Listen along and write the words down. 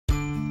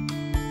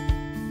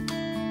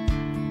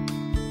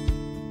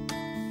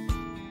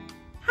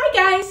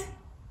Hi guys,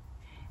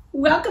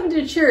 welcome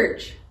to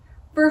church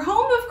for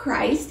Home of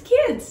Christ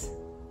Kids.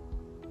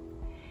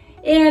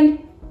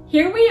 And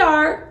here we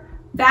are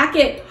back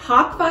at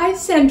HOC5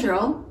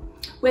 Central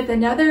with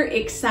another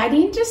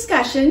exciting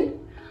discussion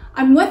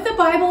on what the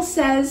Bible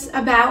says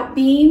about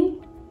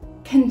being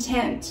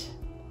content.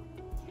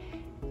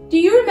 Do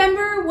you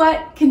remember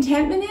what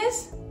contentment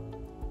is?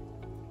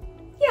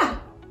 Yeah,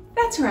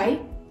 that's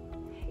right.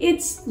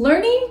 It's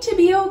learning to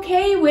be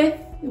okay with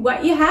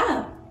what you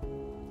have.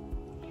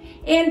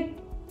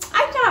 And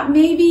I thought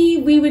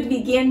maybe we would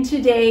begin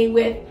today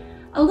with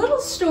a little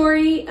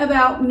story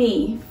about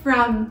me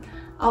from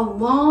a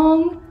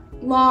long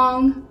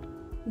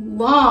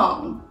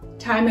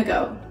time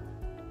ago,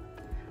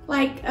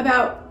 like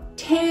about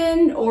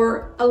 10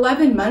 or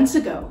 11 months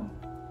ago.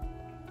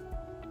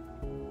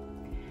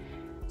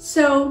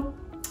 So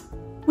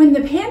when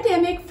the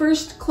pandemic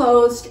first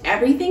closed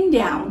everything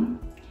down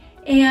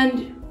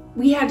and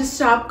we had to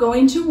stop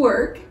going to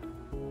work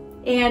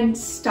and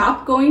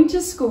stop going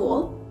to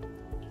school,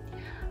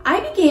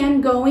 I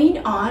began going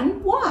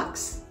on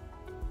walks.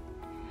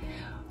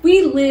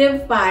 We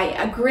live by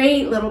a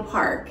great little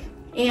park,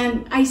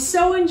 and I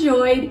so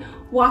enjoyed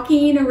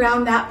walking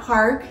around that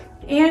park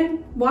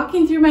and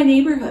walking through my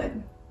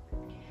neighborhood.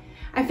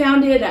 I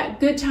found it a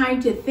good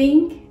time to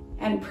think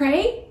and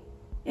pray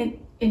and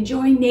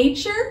enjoy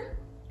nature,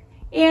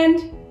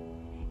 and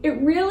it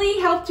really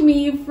helped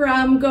me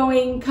from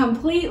going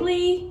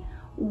completely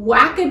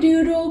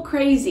wackadoodle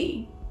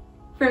crazy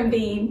from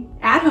being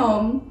at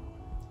home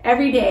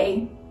every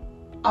day,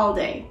 all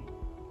day.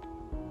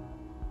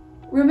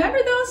 Remember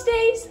those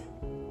days?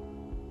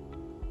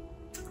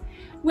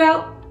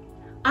 Well,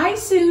 I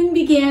soon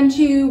began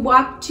to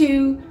walk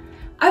to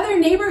other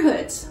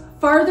neighborhoods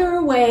farther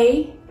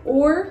away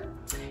or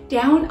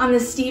down on the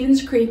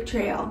Stevens Creek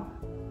Trail.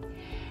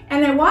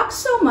 And I walked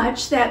so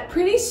much that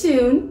pretty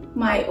soon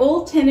my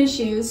old tennis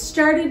shoes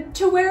started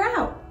to wear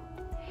out,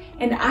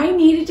 and I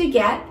needed to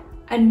get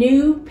a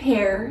new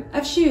pair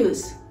of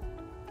shoes.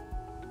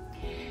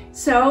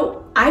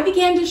 So I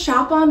began to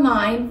shop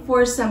online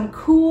for some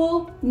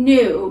cool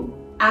new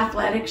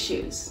athletic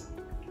shoes.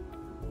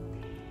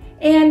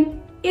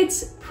 And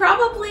it's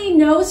probably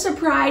no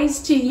surprise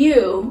to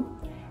you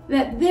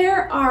that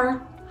there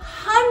are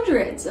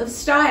hundreds of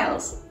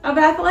styles of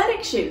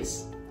athletic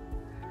shoes.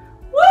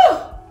 Woo!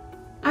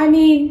 I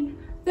mean,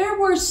 there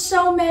were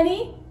so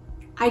many,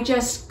 I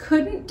just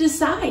couldn't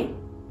decide.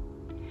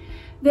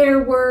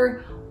 There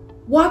were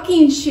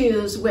walking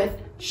shoes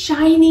with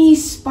shiny,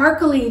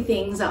 sparkly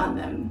things on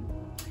them,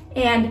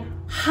 and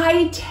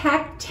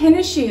high-tech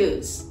tennis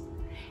shoes,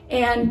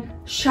 and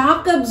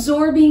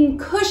shock-absorbing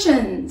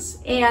cushions,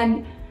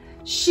 and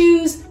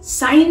shoes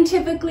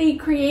scientifically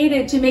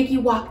created to make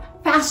you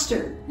walk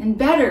faster and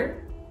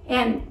better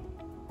and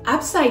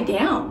upside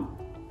down.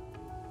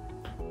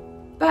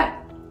 But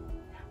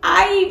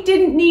I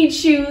didn't need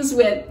shoes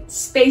with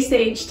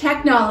space-age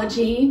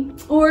technology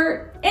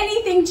or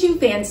anything too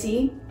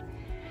fancy,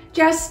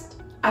 just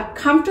a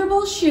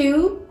comfortable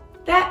shoe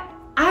that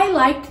I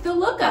liked the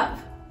look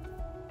of.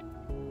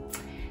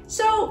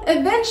 So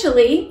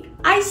eventually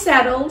I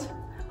settled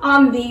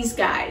on these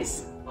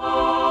guys.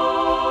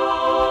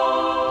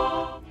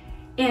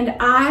 And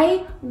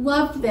I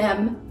loved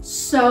them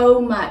so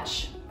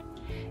much.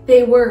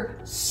 They were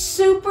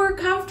super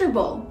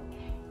comfortable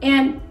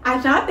and I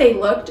thought they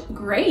looked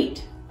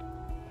great.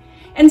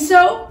 And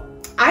so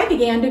I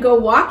began to go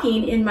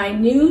walking in my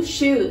new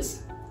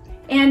shoes,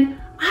 and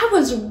I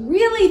was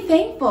really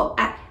thankful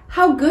at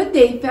how good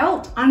they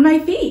felt on my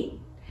feet.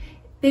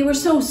 They were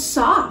so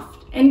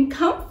soft and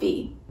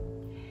comfy.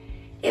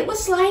 It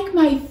was like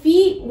my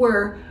feet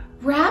were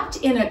wrapped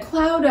in a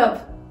cloud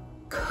of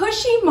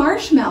cushy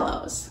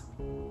marshmallows.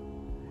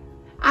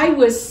 I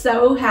was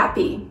so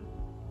happy.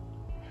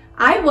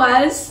 I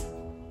was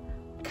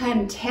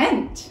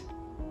content.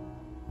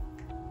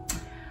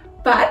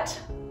 But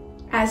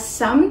as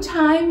some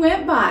time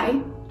went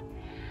by,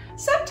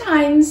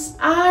 sometimes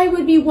I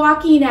would be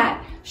walking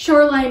at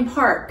Shoreline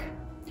Park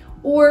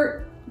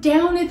or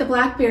down at the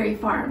Blackberry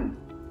Farm,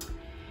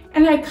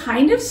 and I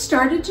kind of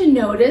started to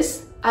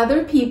notice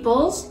other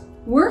people's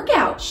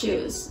workout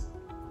shoes.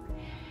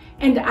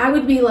 And I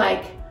would be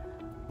like,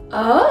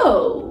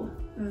 oh,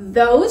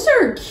 those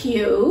are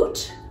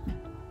cute,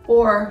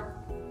 or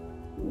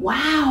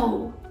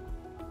wow,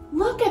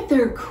 look at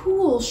their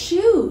cool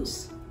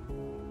shoes.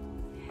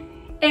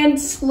 And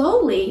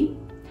slowly,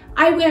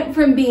 I went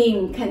from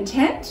being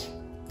content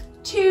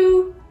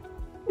to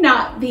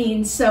not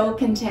being so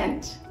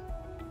content.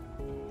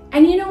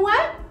 And you know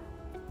what?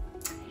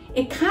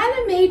 It kind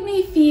of made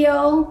me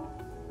feel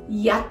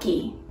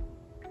yucky.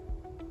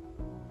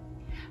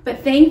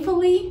 But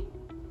thankfully,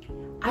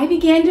 I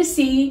began to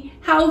see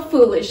how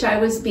foolish I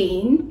was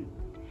being.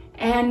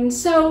 And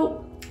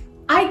so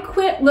I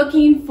quit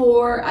looking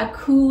for a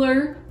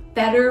cooler,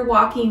 better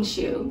walking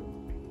shoe.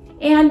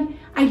 And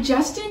I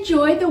just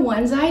enjoyed the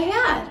ones I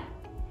had,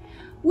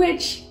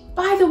 which,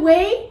 by the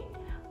way,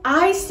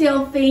 I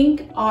still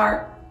think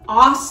are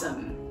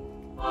awesome.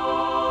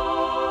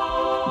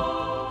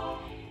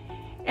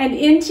 And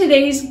in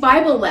today's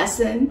Bible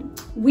lesson,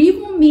 we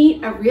will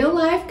meet a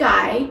real-life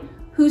guy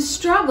who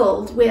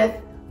struggled with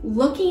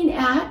looking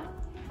at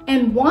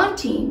and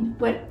wanting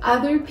what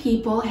other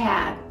people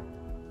had.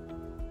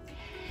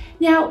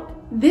 Now,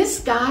 this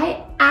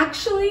guy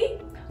actually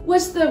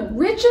was the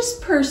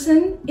richest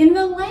person in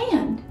the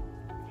land,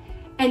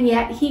 and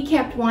yet he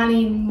kept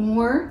wanting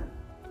more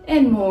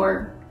and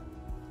more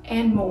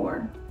and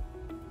more.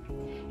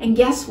 And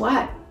guess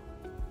what?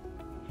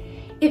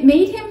 It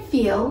made him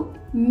feel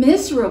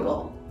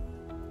miserable.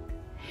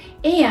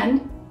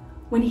 And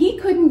when he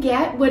couldn't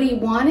get what he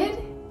wanted,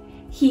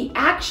 he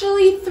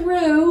actually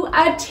threw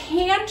a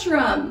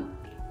tantrum.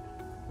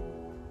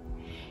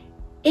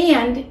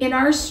 And in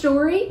our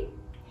story,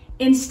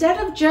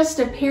 instead of just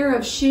a pair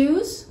of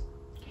shoes,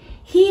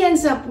 he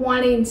ends up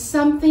wanting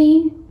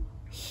something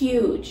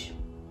huge,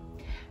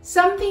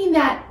 something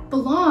that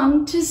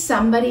belonged to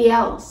somebody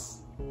else.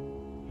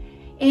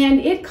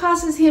 And it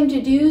causes him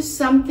to do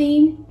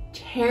something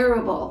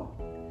terrible,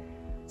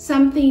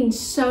 something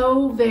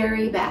so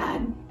very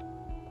bad.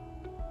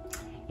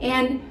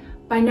 And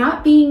by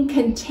not being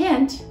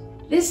content,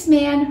 this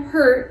man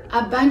hurt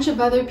a bunch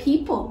of other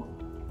people,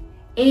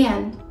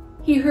 and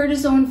he hurt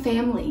his own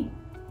family.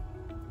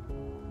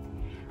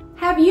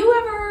 Have you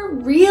ever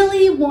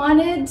really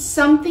wanted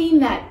something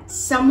that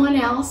someone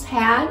else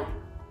had?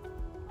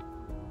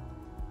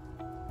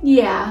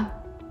 Yeah,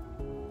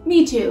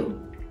 me too.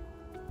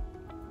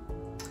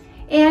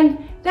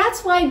 And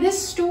that's why this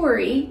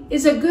story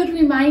is a good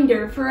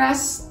reminder for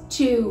us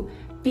to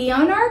be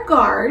on our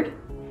guard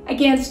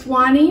against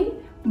wanting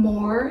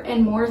more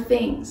and more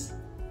things.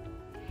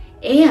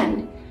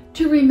 And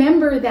to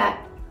remember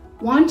that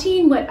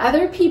wanting what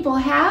other people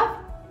have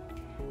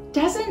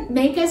doesn't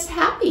make us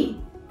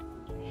happy.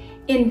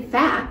 In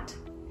fact,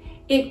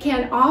 it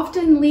can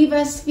often leave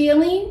us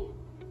feeling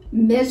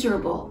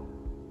miserable.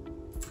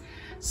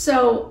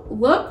 So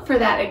look for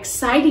that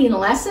exciting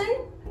lesson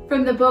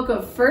from the book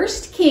of 1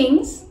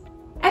 Kings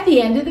at the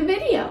end of the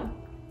video.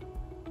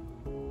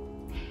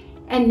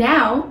 And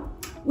now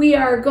we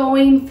are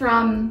going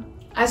from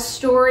a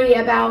story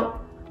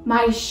about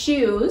my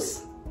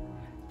shoes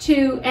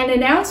to an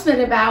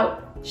announcement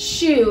about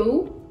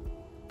shoe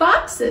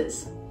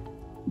boxes.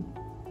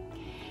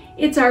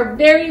 It's our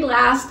very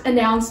last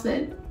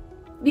announcement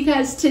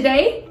because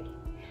today,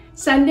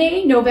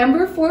 Sunday,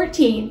 November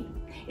 14th,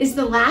 is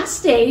the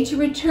last day to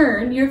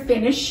return your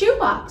finished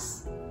shoebox.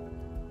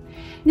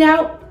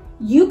 Now,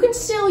 you can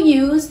still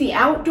use the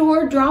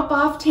outdoor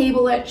drop-off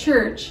table at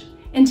church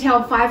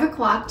until 5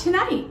 o'clock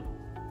tonight.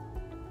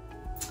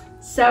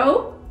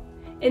 So,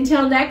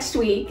 until next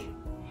week,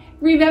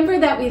 remember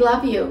that we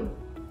love you.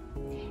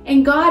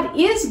 And God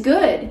is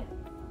good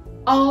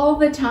all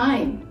the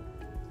time.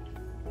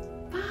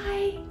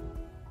 Bye.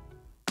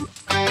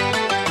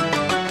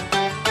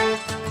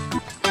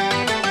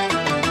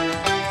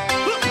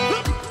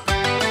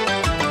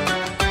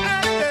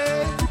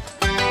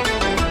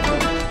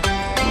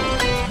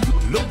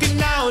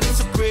 Looking out, it's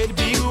a great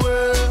big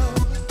world.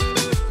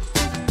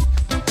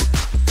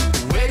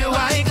 Where do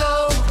I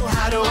go?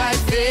 How do I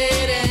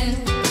fit in?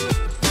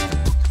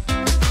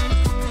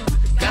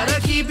 Gotta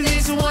keep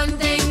this one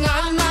thing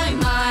on my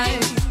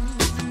mind.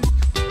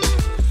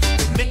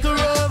 The maker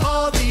of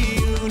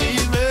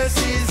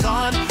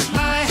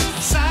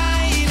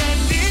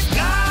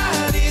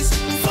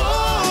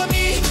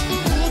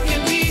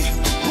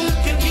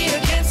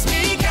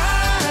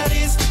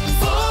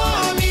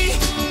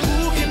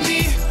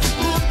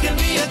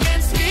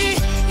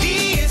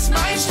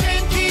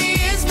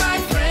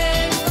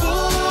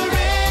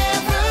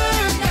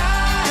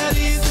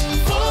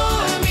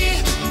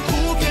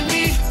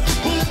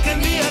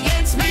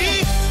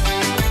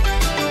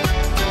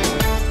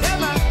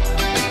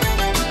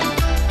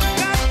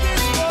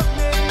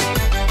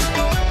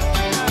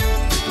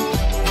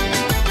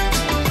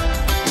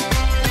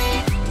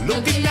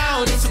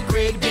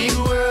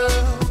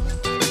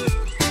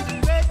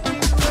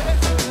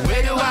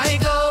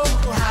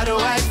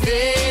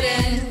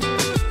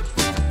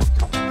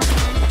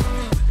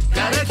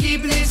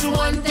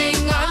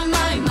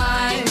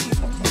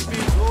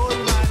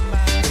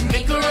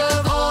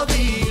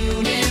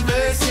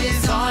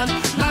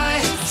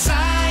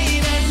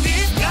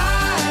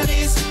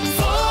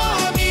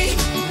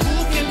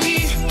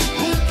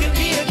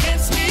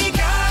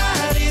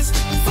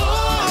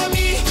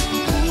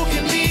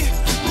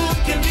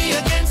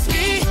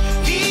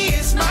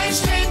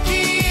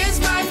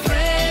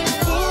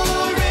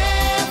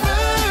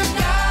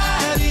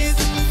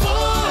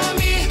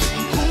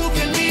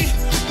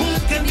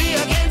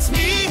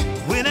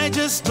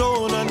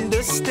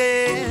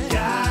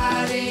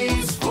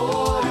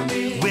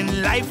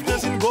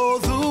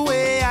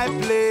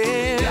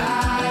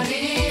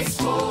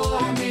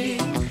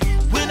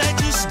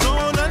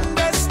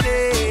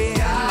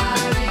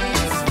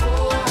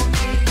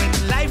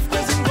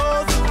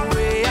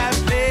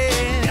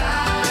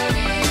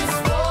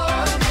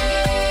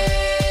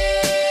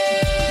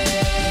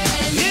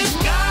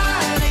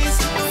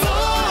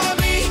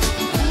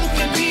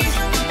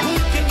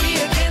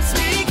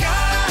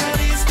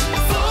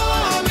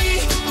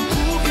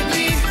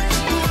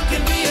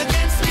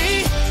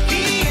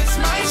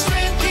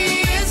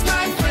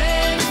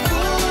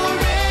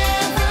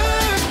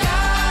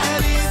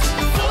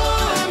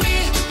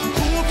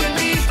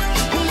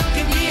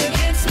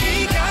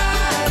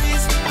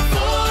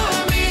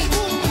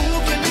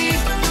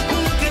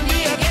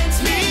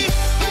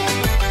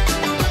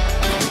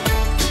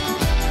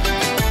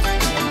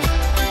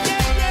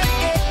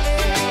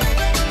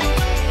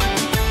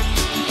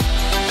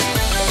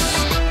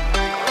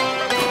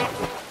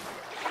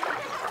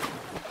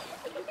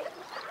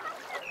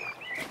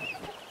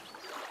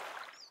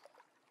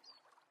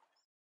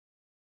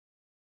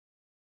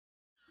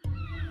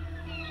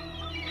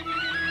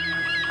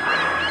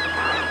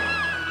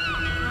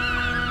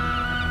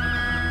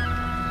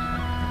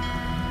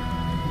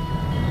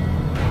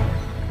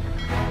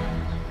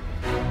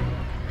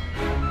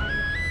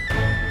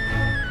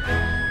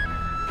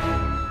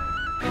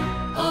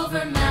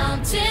Over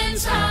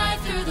mountains high,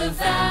 through the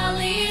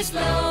valleys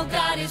low,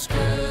 God is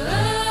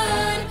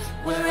good.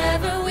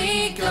 Wherever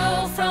we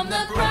go, from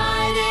the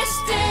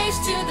brightest days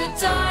to the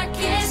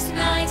darkest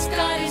nights,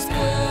 God is good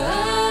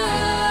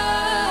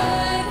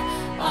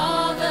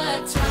all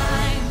the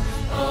time.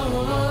 Oh,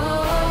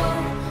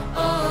 oh,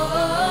 oh,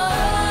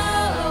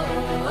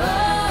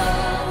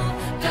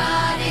 oh,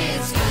 God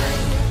is good.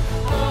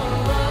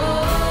 Oh,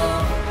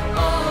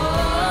 oh,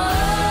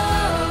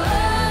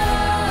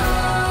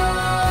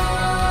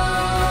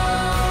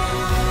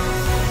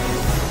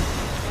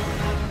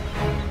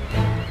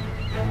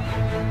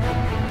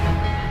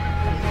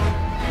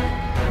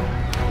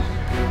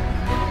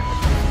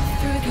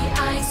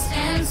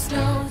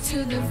 snow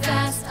to the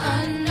vast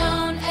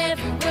unknown,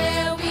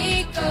 everywhere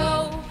we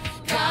go,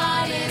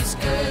 God is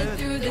good.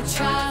 Through the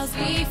trials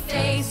we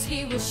face,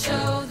 He will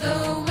show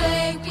the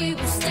way. We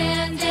will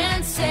stand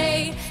and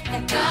say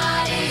that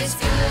God is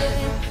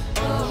good.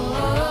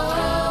 Oh,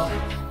 oh,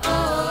 oh, oh,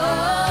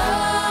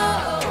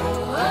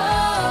 oh,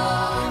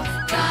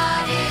 oh,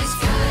 God is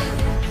good.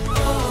 Oh,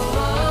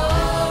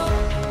 oh,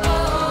 oh,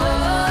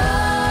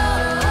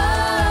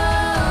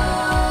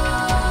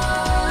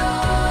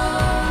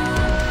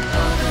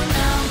 oh,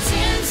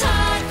 mountains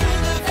high,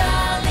 through the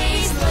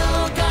valleys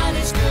low, God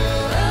is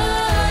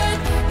good.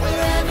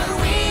 Wherever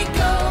we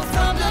go,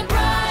 from the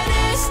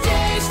brightest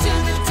days to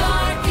the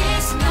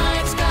darkest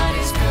nights, God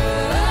is good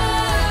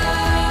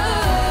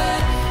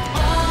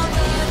all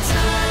the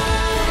time.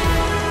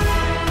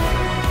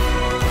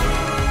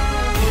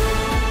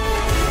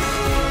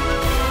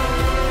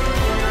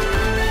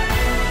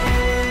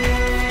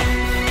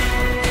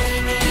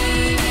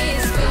 He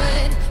is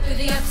good through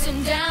the ups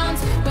and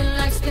downs, when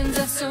life spins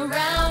us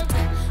around.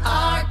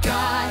 Our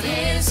God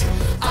is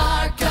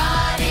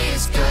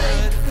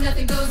good. When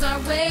nothing goes our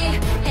way,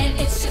 and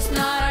it's just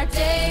not our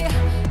day.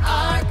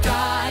 Our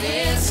God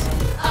is good.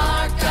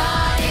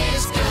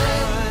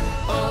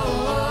 Oh, oh,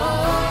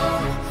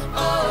 oh,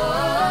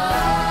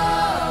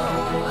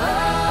 oh,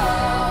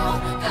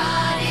 oh,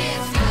 God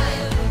is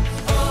good.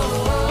 Oh,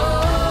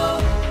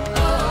 oh,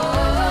 oh, oh,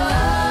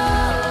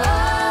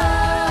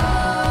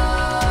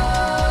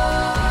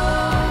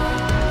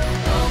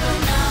 over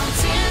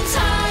mountains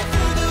high,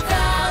 through the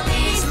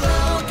valleys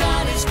low,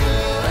 God is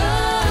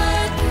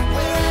good.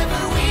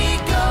 Wherever we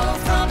go,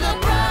 from the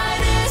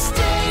brightest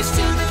days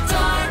to the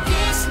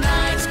darkest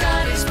nights,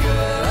 God is good.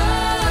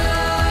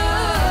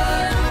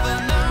 Over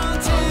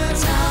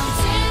mountains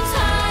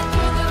high,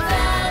 through the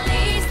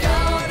valleys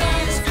low,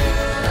 God is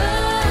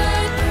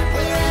good.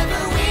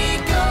 Wherever we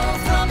go,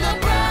 from the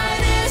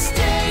brightest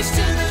days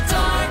to the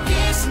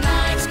darkest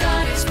nights,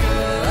 God is good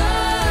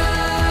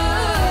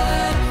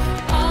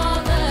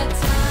all the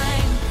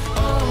time.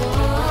 Oh,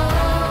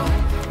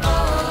 oh, oh,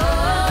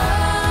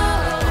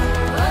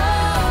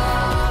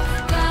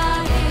 oh,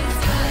 God is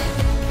good.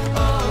 Oh,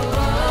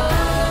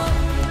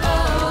 oh,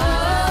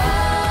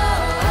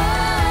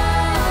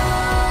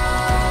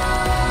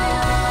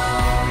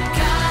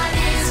 God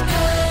is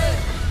good.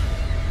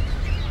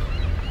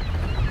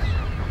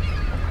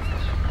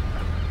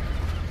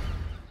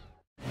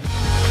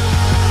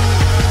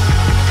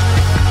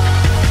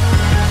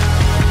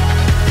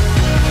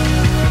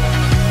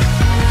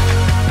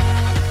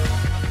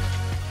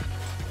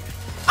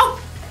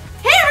 Oh,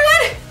 hey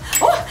everyone!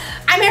 Oh,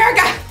 I'm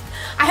Erica.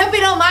 I hope you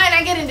don't mind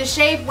I get into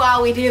shape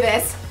while we do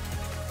this.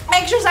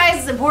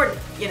 Exercise is important,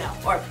 you know,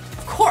 or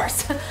of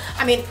course.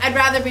 I mean, I'd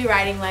rather be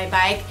riding my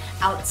bike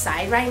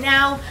outside right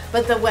now,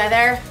 but the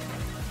weather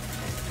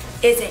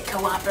isn't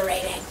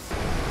cooperating.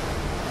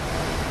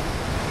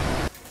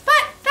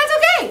 But that's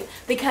okay,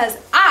 because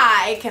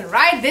I can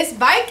ride this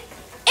bike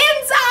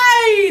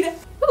inside!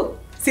 Ooh,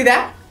 see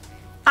that?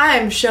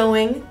 I'm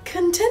showing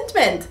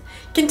contentment.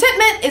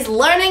 Contentment is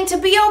learning to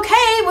be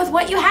okay with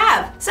what you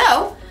have.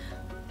 So,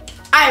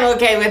 I'm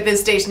okay with this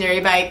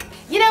stationary bike.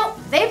 You know,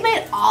 they've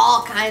made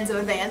all kinds of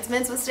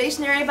advancements with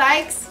stationary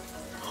bikes.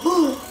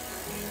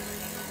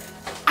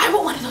 I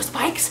want one of those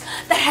bikes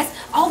that has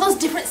all those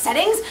different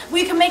settings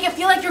where you can make it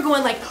feel like you're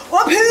going like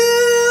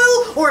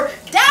uphill or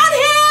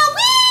downhill.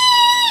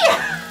 Whee!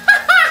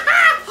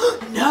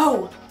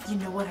 No, you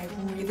know what I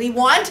really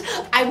want?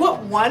 I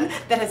want one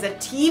that has a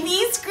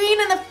TV screen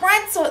in the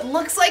front so it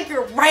looks like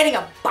you're riding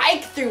a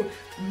bike through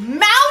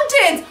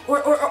mountains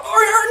or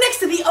next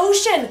to the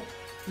ocean.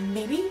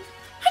 Maybe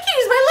I can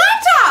use my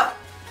laptop.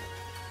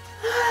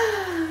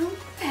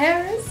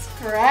 Paris,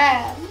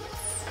 France.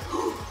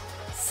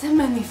 C'est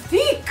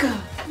magnifique.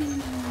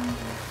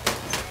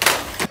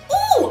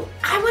 Ooh,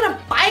 I want a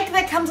bike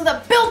that comes with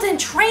a built-in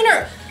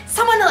trainer.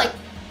 Someone to like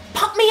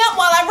pump me up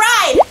while I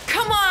ride.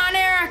 Come on,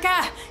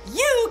 Erica.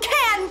 You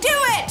can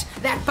do it.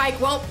 That bike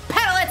won't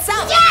pedal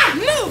itself. Yeah,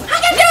 move. I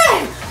can do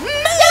it.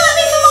 Move. Do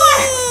me some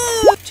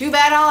more. Too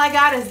bad all I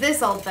got is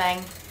this old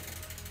thing.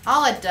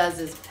 All it does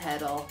is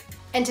pedal.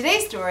 In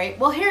today's story,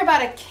 we'll hear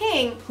about a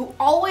king who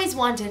always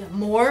wanted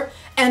more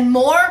and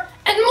more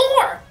and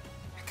more.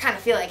 I kind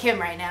of feel like him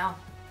right now.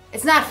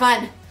 It's not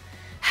fun.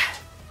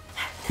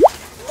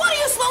 What are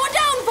you slowing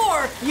down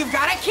for? You've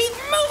got to keep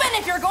moving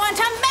if you're going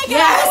to make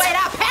it all the way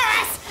to Paris.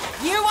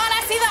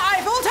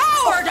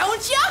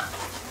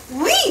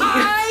 Sweet!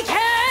 I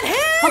can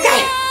hear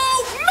Okay. you!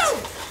 Move!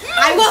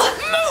 I will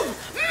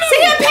see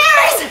you in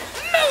Paris!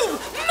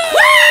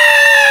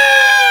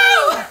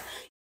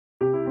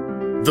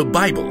 Move! The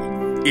Bible.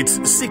 It's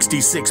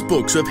 66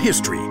 books of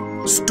history,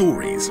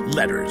 stories,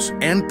 letters,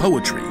 and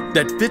poetry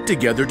that fit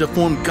together to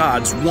form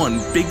God's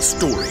one big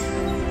story.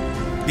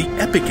 The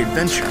epic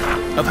adventure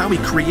of how He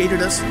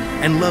created us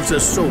and loves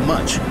us so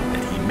much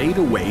that He made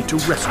a way to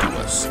rescue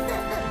us.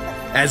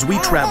 As we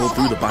travel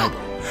through the Bible,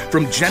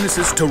 from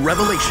Genesis to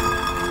Revelation,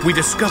 we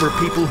discover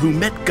people who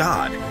met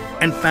God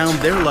and found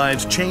their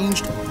lives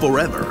changed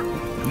forever.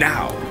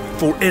 Now,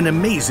 for an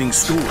amazing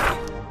story.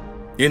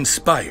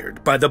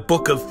 Inspired by the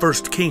book of 1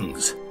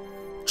 Kings,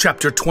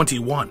 chapter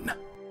 21.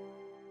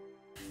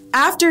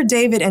 After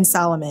David and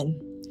Solomon,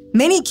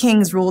 many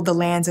kings ruled the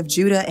lands of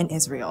Judah and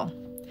Israel.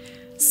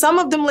 Some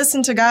of them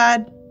listened to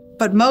God,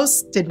 but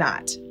most did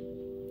not.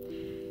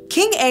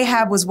 King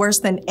Ahab was worse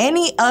than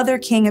any other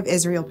king of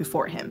Israel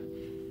before him.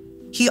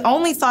 He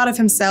only thought of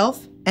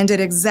himself and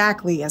did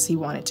exactly as he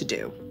wanted to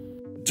do.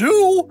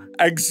 Do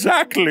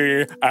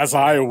exactly as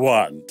I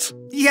want.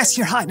 Yes,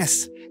 Your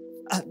Highness.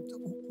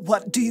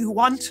 What do you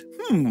want?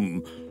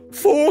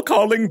 4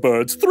 calling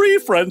birds, 3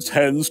 French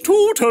hens,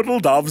 2 turtle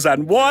doves,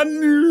 and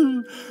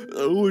 1...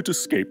 Oh, it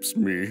escapes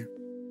me.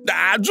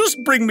 Just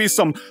bring me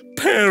some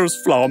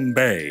pears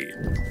flambé.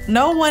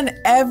 No one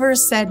ever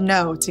said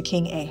no to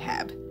King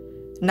Ahab,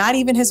 not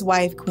even his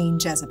wife, Queen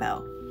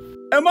Jezebel.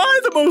 Am I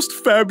the most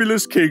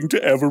fabulous king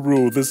to ever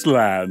rule this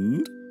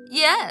land?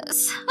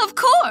 Yes, of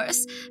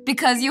course,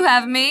 because you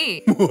have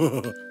me.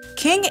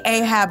 King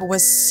Ahab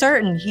was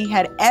certain he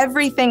had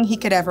everything he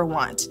could ever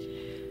want.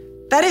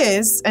 That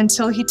is,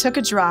 until he took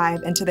a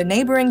drive into the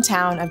neighboring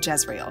town of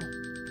Jezreel.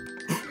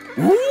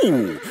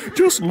 Ooh,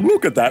 just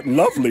look at that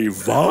lovely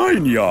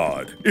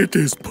vineyard. It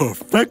is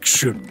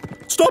perfection.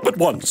 Stop at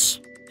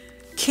once.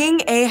 King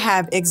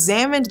Ahab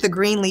examined the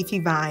green leafy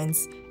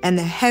vines and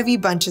the heavy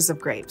bunches of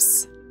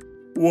grapes.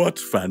 What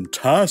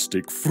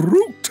fantastic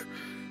fruit.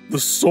 The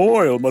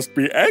soil must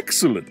be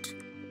excellent.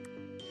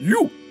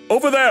 You,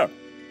 over there.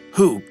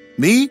 Who?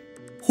 Me?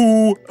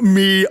 Who,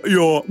 me,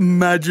 your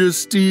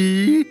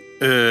majesty?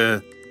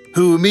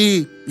 Who,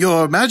 me?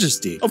 Your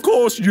Majesty? Of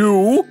course,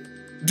 you.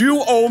 Do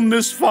you own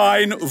this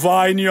fine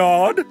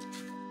vineyard?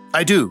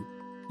 I do,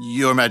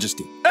 Your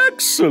Majesty.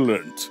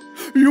 Excellent.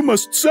 You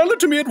must sell it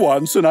to me at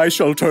once, and I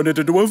shall turn it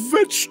into a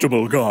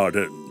vegetable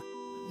garden.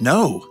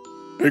 No,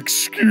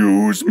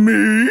 Excuse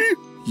me?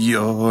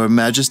 Your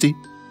Majesty.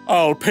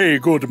 I'll pay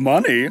good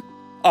money.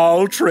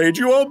 I'll trade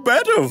you a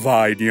better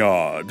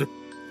vineyard.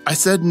 I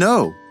said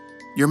no,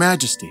 Your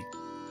Majesty.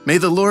 May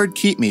the Lord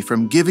keep me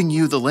from giving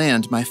you the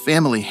land my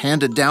family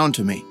handed down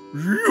to me.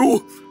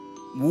 You...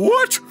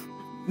 what?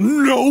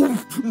 No.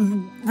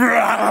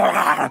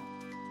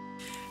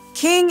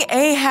 King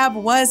Ahab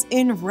was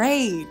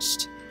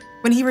enraged.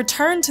 When he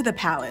returned to the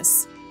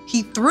palace,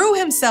 he threw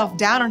himself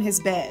down on his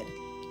bed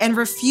and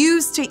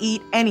refused to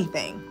eat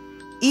anything,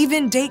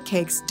 even date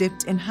cakes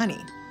dipped in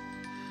honey.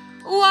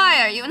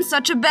 Why are you in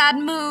such a bad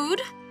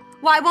mood?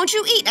 Why won't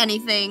you eat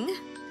anything?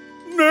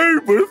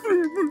 Naboth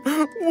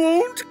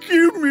won't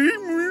give me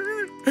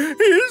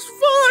his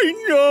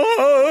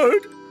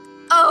vineyard.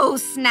 Oh,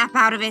 snap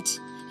out of it.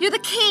 You're the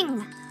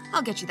king.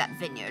 I'll get you that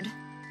vineyard.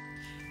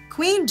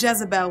 Queen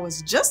Jezebel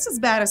was just as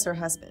bad as her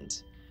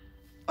husband,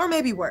 or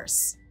maybe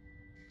worse.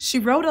 She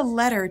wrote a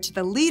letter to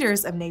the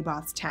leaders of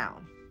Naboth's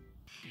town.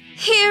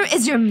 Here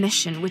is your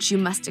mission, which you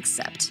must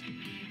accept.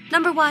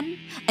 Number 1,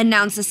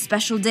 announce a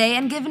special day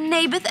and give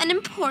Naboth an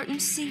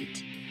important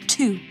seat.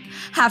 2,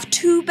 have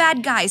 2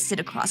 bad guys sit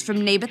across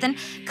from Naboth and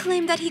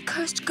claim that he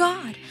cursed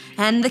God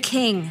and the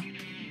king.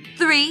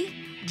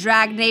 3,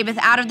 drag Naboth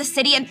out of the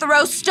city and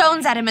throw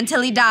stones at him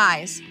until he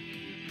dies.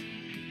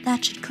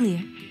 That should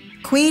clear.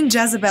 Queen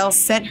Jezebel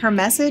sent her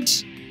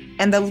message,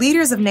 and the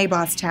leaders of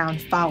Naboth's town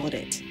followed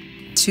it,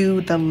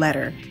 to the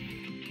letter.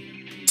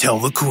 Tell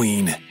the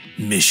queen,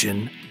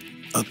 mission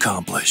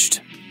accomplished.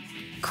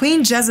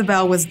 Queen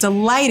Jezebel was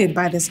delighted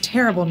by this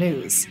terrible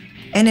news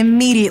and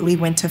immediately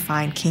went to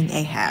find King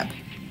Ahab.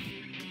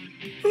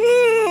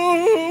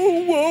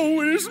 Oh,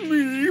 woe is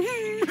me.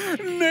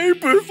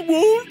 Naboth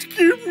won't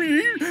give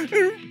me...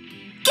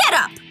 Get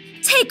up!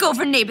 Take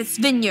over Naboth's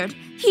vineyard.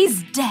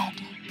 He's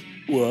dead.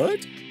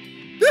 What?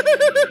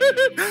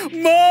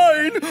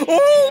 Mine!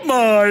 All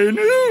mine!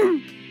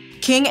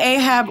 King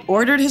Ahab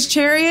ordered his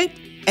chariot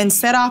and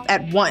set off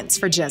at once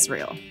for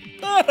Jezreel.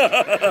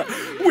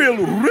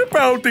 We'll rip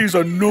out these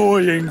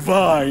annoying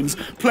vines,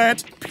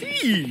 plant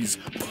peas,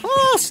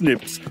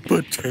 parsnips,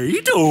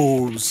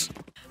 potatoes.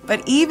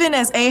 But even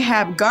as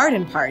Ahab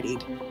garden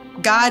partied,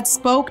 God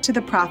spoke to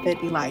the prophet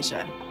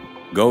Elijah.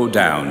 Go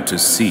down to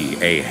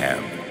see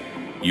Ahab.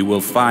 You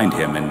will find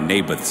him in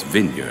Naboth's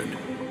vineyard.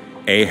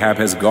 Ahab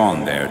has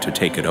gone there to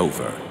take it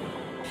over.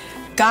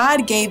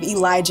 God gave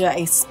Elijah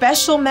a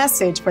special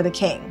message for the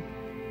king.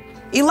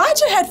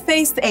 Elijah had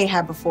faced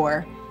Ahab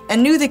before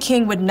and knew the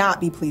king would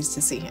not be pleased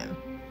to see him.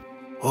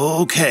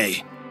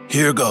 Okay,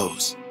 here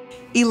goes.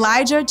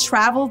 Elijah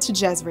traveled to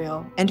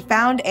Jezreel and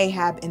found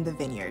Ahab in the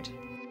vineyard.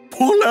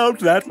 Pull out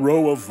that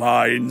row of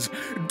vines.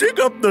 Dig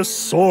up the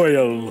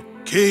soil.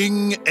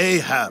 King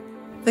Ahab.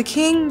 The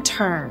king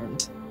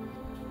turned.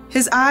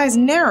 His eyes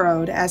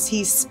narrowed as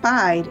he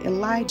spied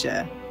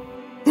Elijah.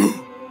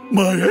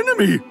 My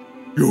enemy,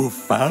 you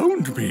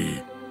found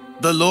me.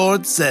 The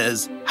Lord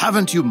says,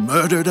 haven't you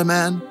murdered a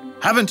man?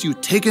 Haven't you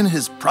taken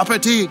his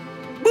property?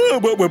 No,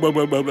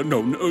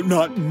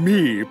 not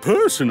me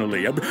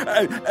personally.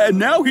 And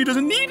now he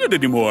doesn't need it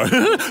anymore.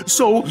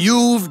 So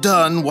you've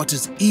done what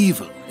is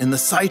evil in the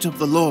sight of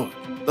the Lord.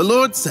 The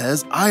Lord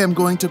says, I am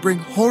going to bring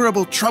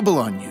horrible trouble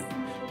on you.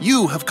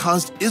 You have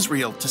caused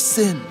Israel to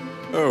sin.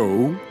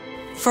 Oh.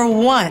 For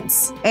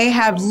once,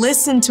 Ahab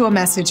listened to a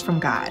message from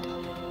God.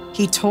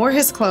 He tore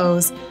his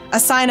clothes, a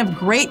sign of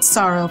great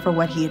sorrow for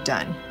what he had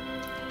done.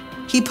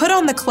 He put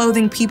on the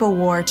clothing people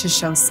wore to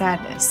show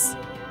sadness.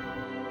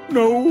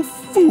 No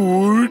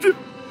food.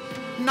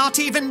 Not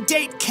even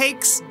date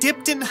cakes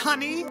dipped in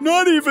honey?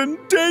 Not even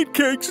date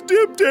cakes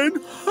dipped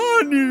in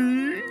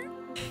honey.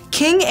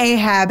 King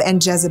Ahab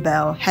and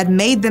Jezebel had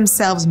made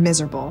themselves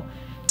miserable,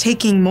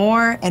 taking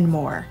more and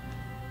more.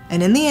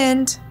 And in the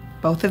end,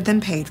 both of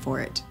them paid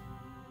for it.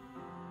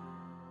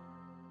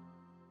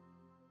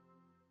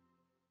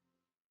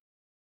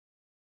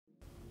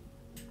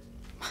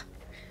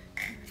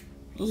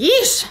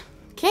 Yeesh!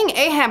 King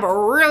Ahab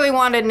really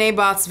wanted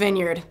Naboth's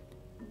vineyard.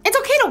 It's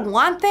okay to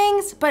want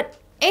things, but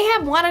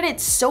Ahab wanted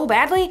it so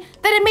badly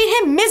that it made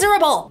him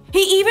miserable.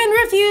 He even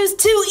refused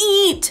to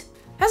eat.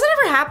 Has it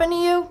ever happened to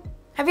you?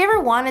 Have you ever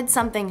wanted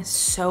something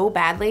so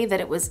badly that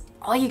it was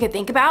all you could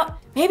think about?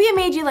 Maybe it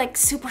made you like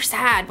super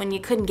sad when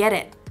you couldn't get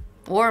it.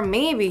 Or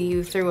maybe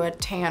you threw a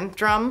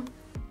tantrum.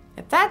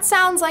 If that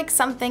sounds like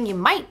something you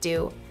might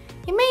do,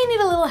 you may need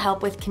a little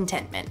help with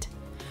contentment.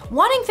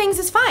 Wanting things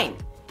is fine.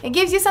 It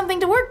gives you something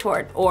to work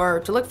toward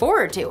or to look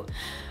forward to.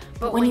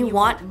 But when you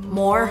want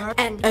more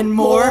and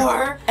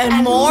more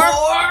and more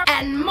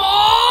and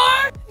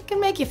more, it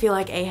can make you feel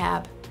like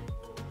Ahab.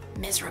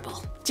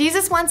 Miserable.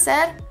 Jesus once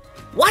said,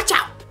 watch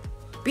out!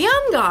 Be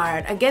on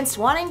guard against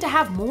wanting to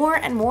have more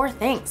and more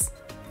things.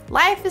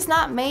 Life is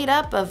not made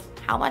up of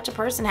how much a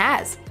person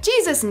has.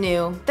 Jesus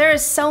knew there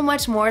is so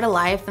much more to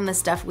life than the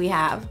stuff we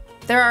have.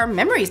 There are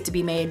memories to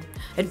be made,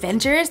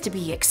 adventures to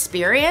be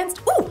experienced.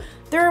 Ooh,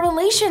 there are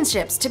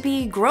relationships to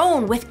be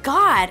grown with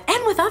God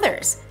and with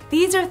others.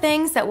 These are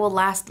things that will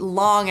last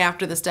long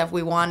after the stuff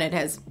we wanted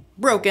has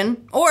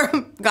broken or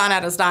gone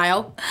out of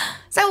style.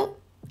 So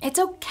it's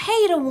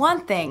okay to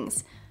want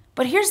things,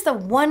 but here's the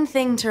one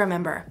thing to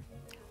remember.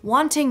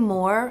 Wanting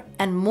more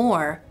and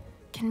more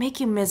can make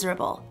you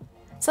miserable.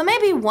 So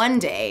maybe one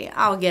day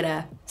I'll get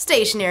a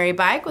stationary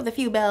bike with a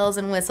few bells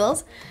and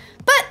whistles,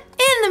 but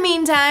in the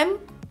meantime,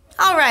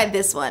 I'll ride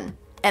this one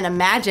and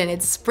imagine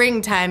it's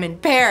springtime in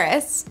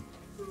Paris.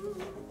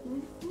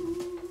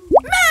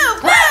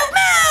 Move, move,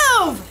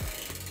 move!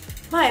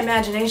 My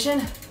imagination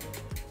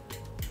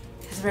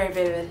is very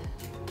vivid.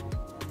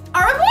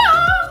 Au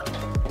revoir!